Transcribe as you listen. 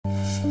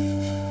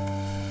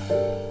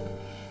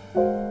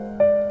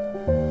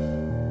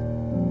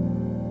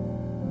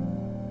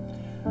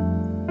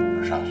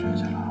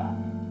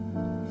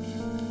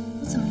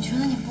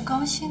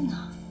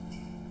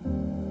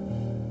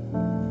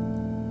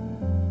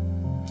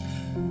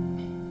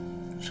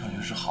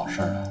得是好事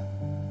啊，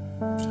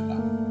对吧？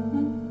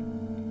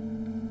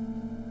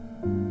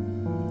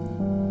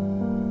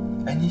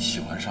哎，你喜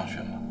欢上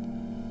学吗？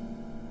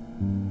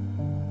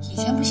以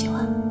前不喜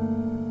欢，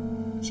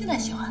现在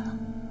喜欢了。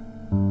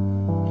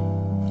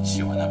你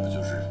喜欢那不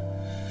就是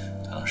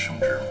才能升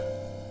职吗？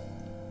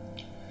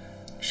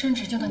升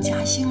职就能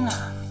加薪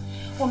了，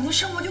我们的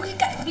生活就可以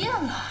改变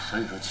了。所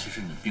以说，其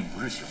实你并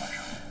不是喜欢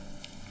上学。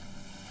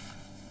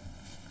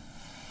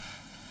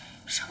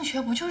上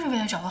学不就是为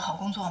了找个好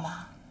工作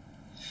吗？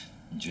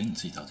你觉得你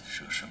自己到底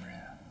是个什么人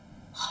啊？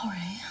好人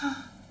呀。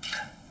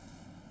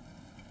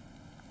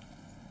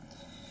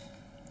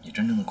你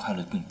真正的快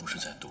乐并不是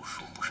在读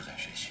书，不是在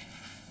学习，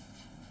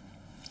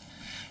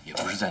也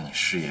不是在你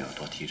事业有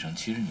多提升。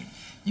其实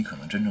你可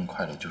能真正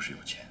快乐就是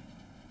有钱。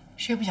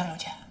谁不想有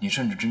钱？你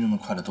甚至真正的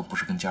快乐都不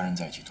是跟家人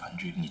在一起团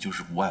聚，你就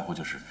是无外乎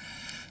就是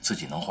自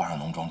己能化上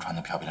浓妆，穿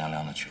得漂漂亮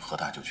亮的去喝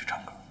大酒去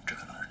唱歌，这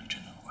可能是你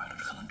真正的快乐，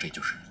这可能这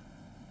就是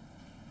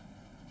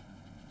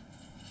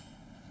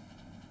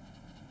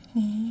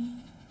你。你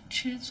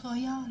吃错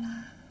药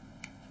啦？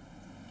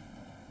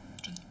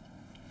真的，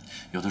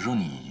有的时候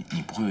你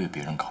不会为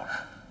别人考虑，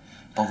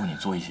包括你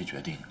做一些决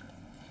定，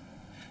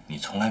你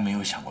从来没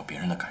有想过别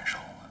人的感受。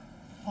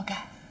我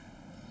改。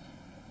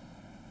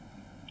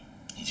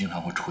你经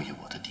常会触及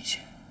我的底线，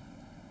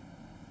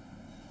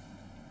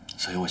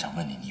所以我想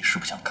问你，你是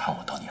不是想看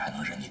我到底还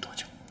能忍你多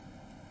久？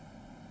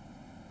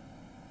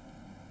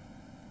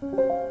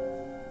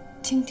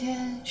今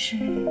天是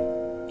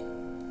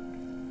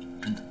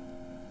真的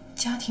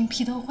家庭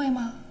批斗会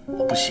吗？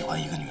我不喜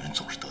欢一个女人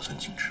总是得寸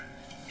进尺。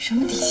什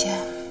么底线？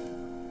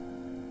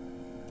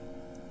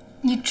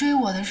你追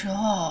我的时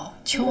候，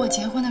求我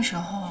结婚的时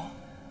候，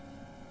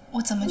我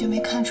怎么就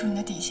没看出你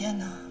的底线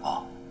呢？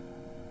啊！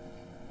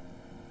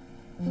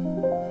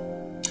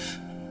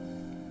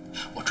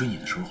我追你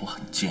的时候我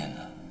很贱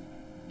的，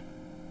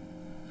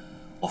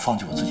我放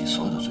弃我自己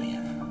所有的尊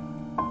严，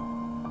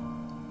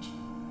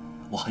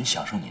我很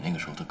享受你那个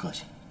时候的个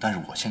性。但是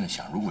我现在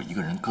想，如果一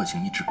个人个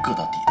性一直硌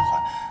到底的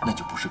话，那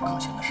就不是个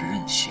性，那是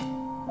任性。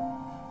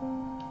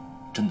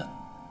真的，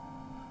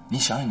你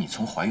想想，你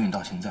从怀孕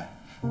到现在，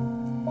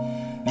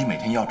你每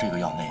天要这个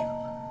要那个，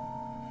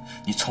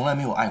你从来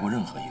没有爱过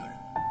任何一个人，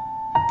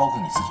包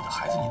括你自己的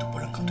孩子，你都不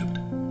认可，对不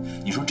对？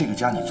你说这个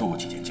家你做过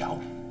几件家务？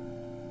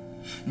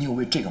你有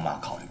为这个妈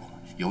考虑过吗？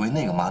有为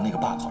那个妈那个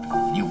爸考虑过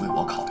吗？你有为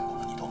我考虑过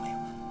吗？你都没有。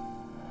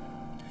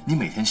你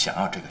每天想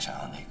要这个想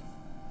要那个，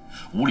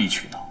无理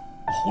取闹，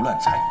胡乱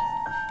猜疑，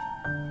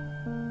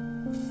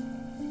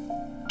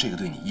这个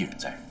对你一忍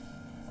再忍，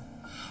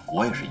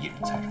我也是一忍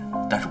再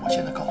忍。但是我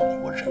现在告诉你，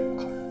我忍无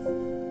可忍。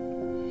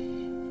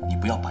你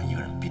不要把一个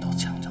人逼到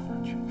墙角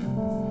上去。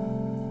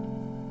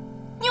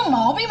你有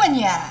毛病吧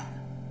你？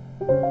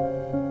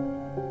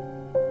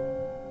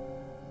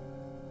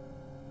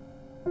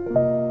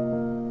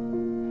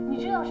你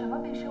知道什么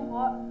被生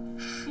活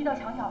逼到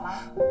墙角吗？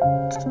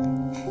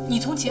你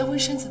从结婚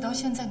生子到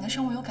现在，你的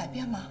生活有改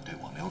变吗？对，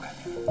我没有改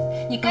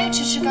变。你该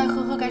吃吃，该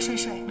喝喝，该睡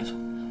睡。没错。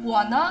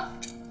我呢？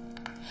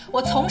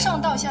我从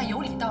上到下，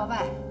由里到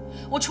外，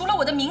我除了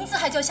我的名字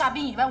还叫夏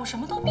冰以外，我什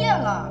么都变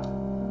了。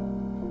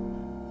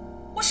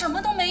我什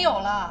么都没有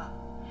了。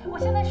我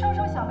现在稍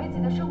稍想为自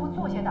己的生活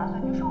做些打算，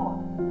你就说我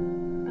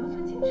得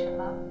寸进尺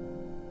了。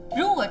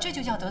如果这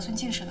就叫得寸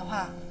进尺的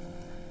话，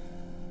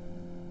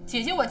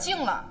姐姐我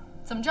敬了，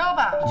怎么着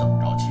吧？怎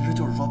么着？其实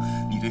就是说，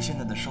你对现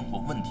在的生活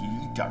问题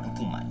一点都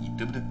不满意，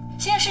对不对？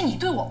现在是你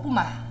对我不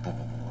满。不，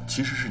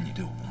其实是你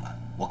对我不满。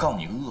我告诉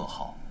你个噩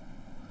耗，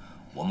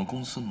我们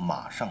公司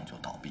马上就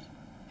倒闭。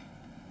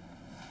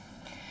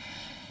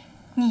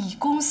你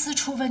公司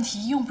出问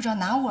题，用不着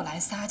拿我来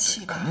撒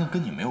气吧？肯定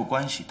跟你没有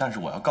关系。但是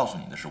我要告诉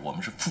你的是，我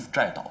们是负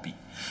债倒闭，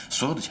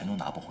所有的钱都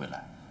拿不回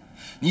来。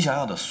你想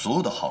要的所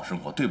有的好生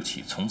活，对不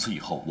起，从此以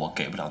后我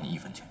给不了你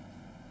1分钱。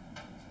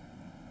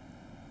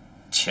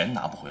钱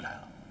拿不回来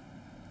了，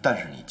但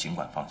是你尽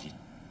管放心，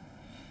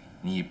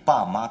你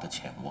爸妈的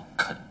钱我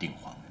肯定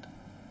还给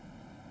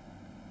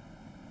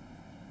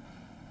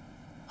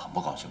他。很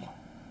不高兴吗？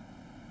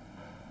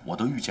我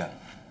都预见了。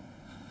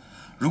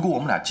如果我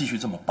们俩继续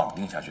这么绑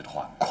定下去的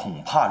话，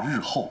恐怕日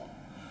后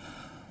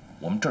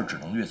我们这儿只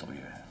能越走越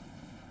远。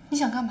你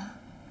想干嘛？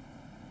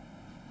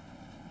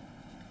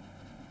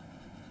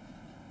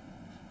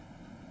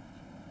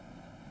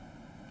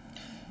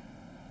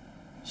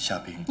夏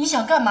冰，你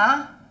想干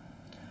嘛？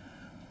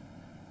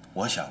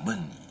我想问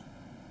你，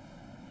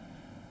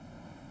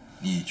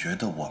你觉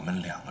得我们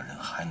2个人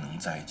还能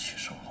在一起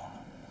生活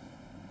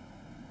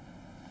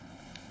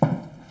吗？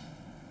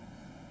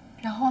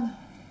然后呢？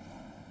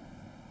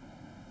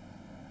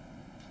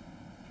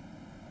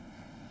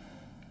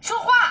说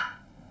话！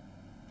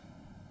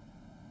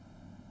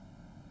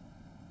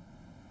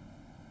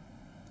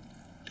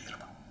离了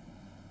吧。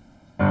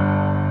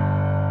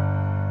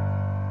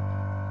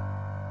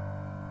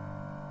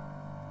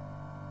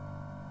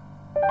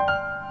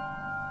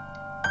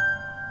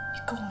你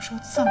跟我说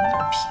这么多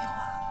屁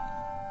话，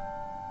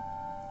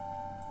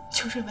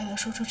就是为了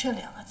说出这2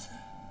个字。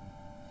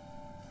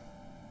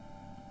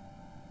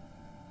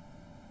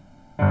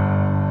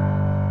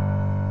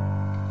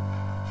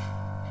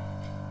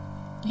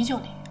离就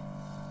离。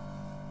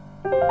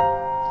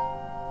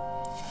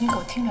你给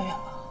我听着，元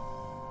宝，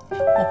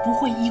我不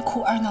会一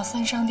哭二闹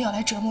三上吊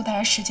来折磨大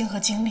家时间和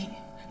精力。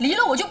离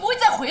了我就不会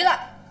再回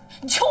来，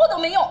你求我都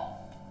没用。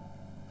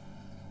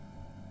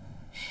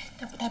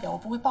但不代表我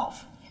不会报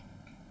复你。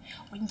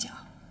我跟你讲，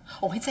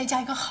我会再加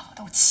一个好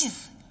的，我气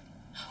死你！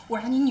我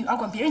让你女儿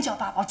管别人叫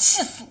爸爸，我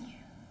气死你！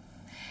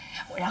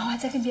我然后还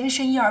再跟别人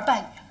生一儿半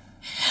女，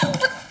我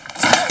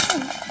气死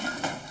你！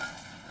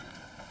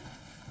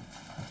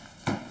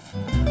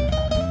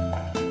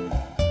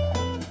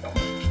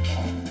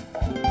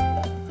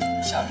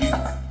夏冰，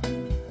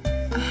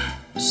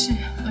是，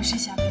我是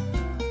夏冰。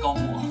高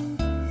木，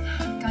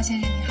高先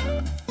生你好，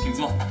请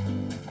坐。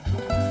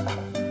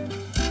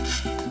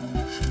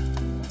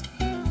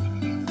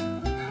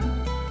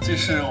这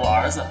是我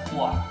儿子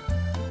木耳。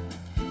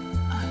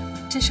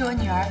这是我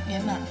女儿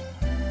圆满。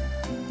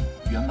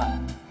圆满。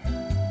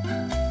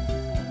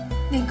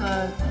那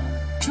个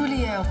朱丽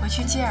叶回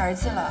去接儿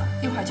子了，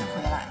一会儿就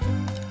回来。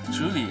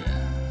朱丽叶？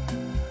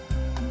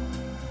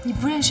你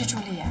不认识朱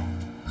丽叶？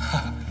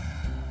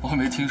我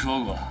没听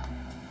说过。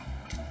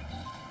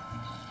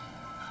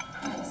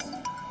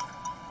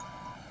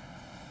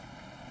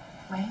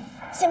喂，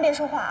先别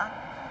说话啊，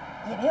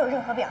也别有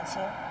任何表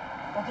情。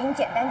我给你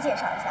简单介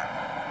绍一下，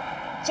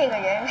这个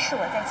人是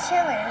我在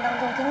千万人当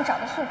中给你找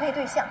的速配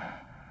对象。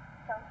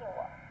相信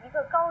我，一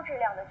个高质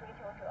量的追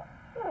求者，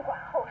不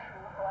管后事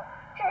如何，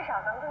至少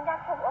能更加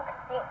自我肯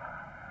定。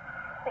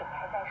备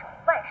胎在手，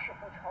万事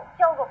不愁，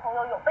交个朋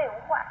友有备无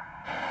患。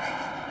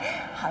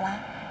好啦，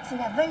现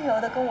在温柔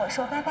的跟我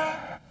说拜拜。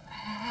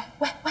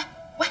喂，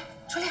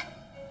朱丽。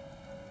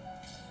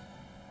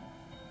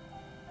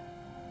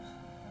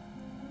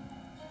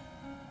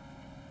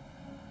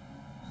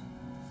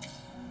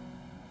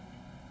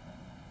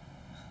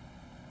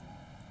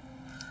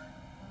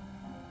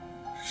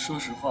说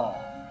实话，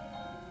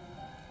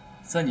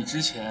在你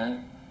之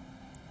前，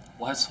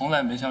我还从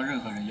来没向任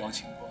何人邀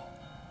请过。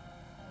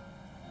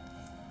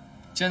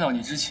见到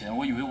你之前，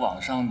我以为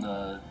网上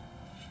的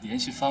联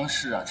系方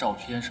式啊、照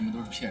片什么都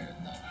是骗人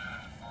的，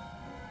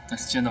但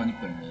是见到你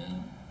本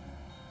人，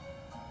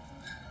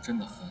真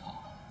的很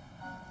好。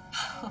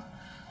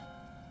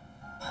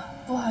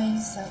不好意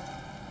思，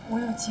我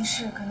有急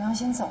事，可能要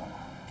先走了。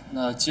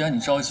那既然你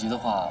着急的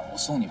话，我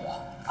送你吧。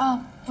啊，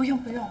不用。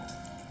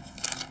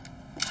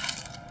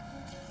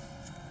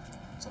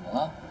怎么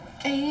了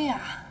AA 呀？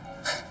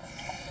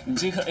你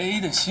这颗 AA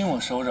的心我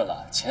收着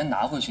了，钱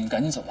拿回去，你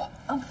赶紧走吧。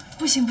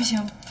不行，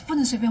不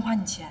能随便花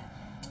你钱。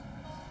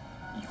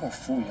一会儿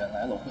服务员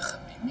来了，我会很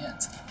没面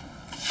子的。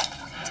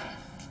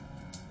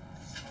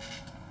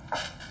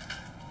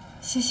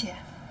谢谢，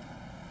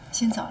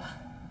先走了。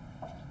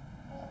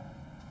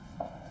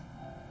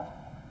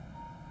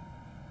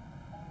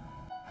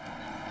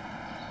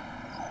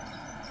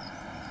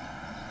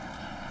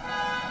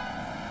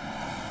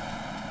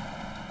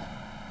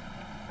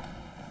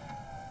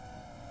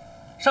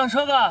上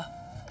车吧。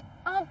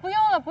啊，不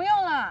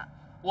用了。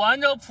我按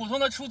照普通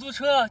的出租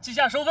车计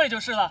价收费就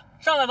是了，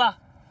上来吧。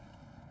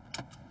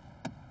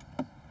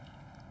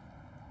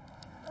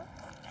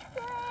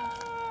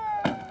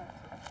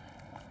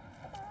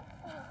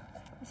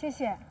谢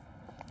谢。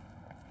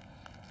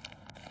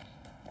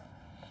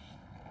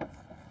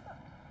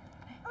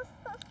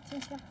谢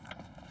谢。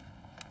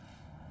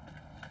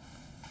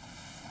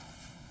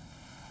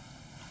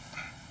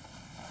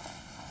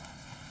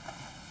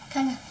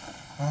看看。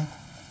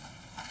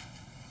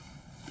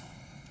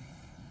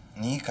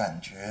你感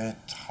觉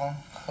汤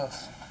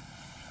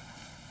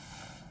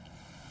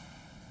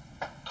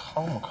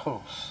姆克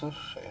鲁斯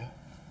谁啊？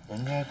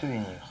人家对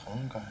你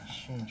很感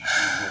兴趣，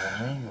我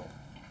们有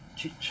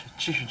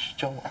继续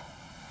交往。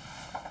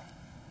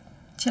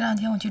前2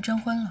天我去征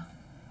婚了。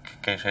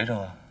给谁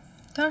征啊？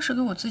当然是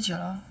给我自己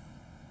了。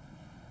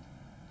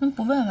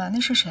不问问那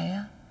是谁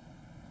呀？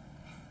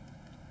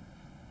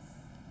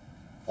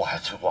我还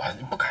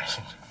不感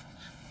兴趣，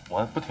我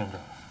还不听这。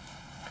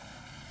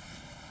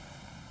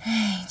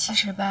哎，其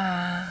实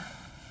吧，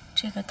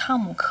这个汤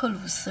姆克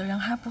鲁斯人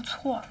还不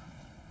错。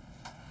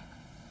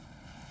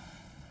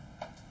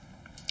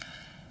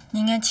你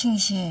应该庆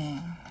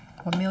幸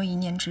我没有一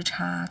念之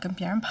差跟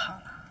别人跑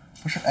了。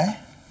不是，哎，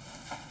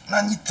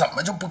那你怎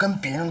么就不跟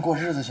别人过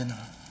日子去呢？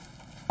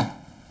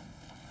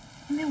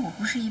因为我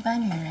不是一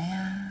般女人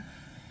呀。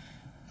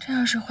这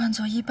要是换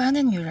做一般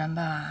的女人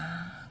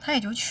吧，她也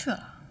就去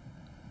了。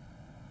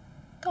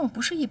但我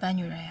不是一般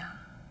女人呀。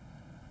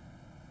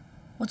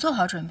我做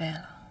好准备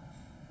了，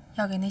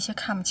要给那些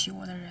看不起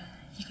我的人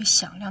一个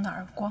响亮的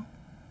耳光。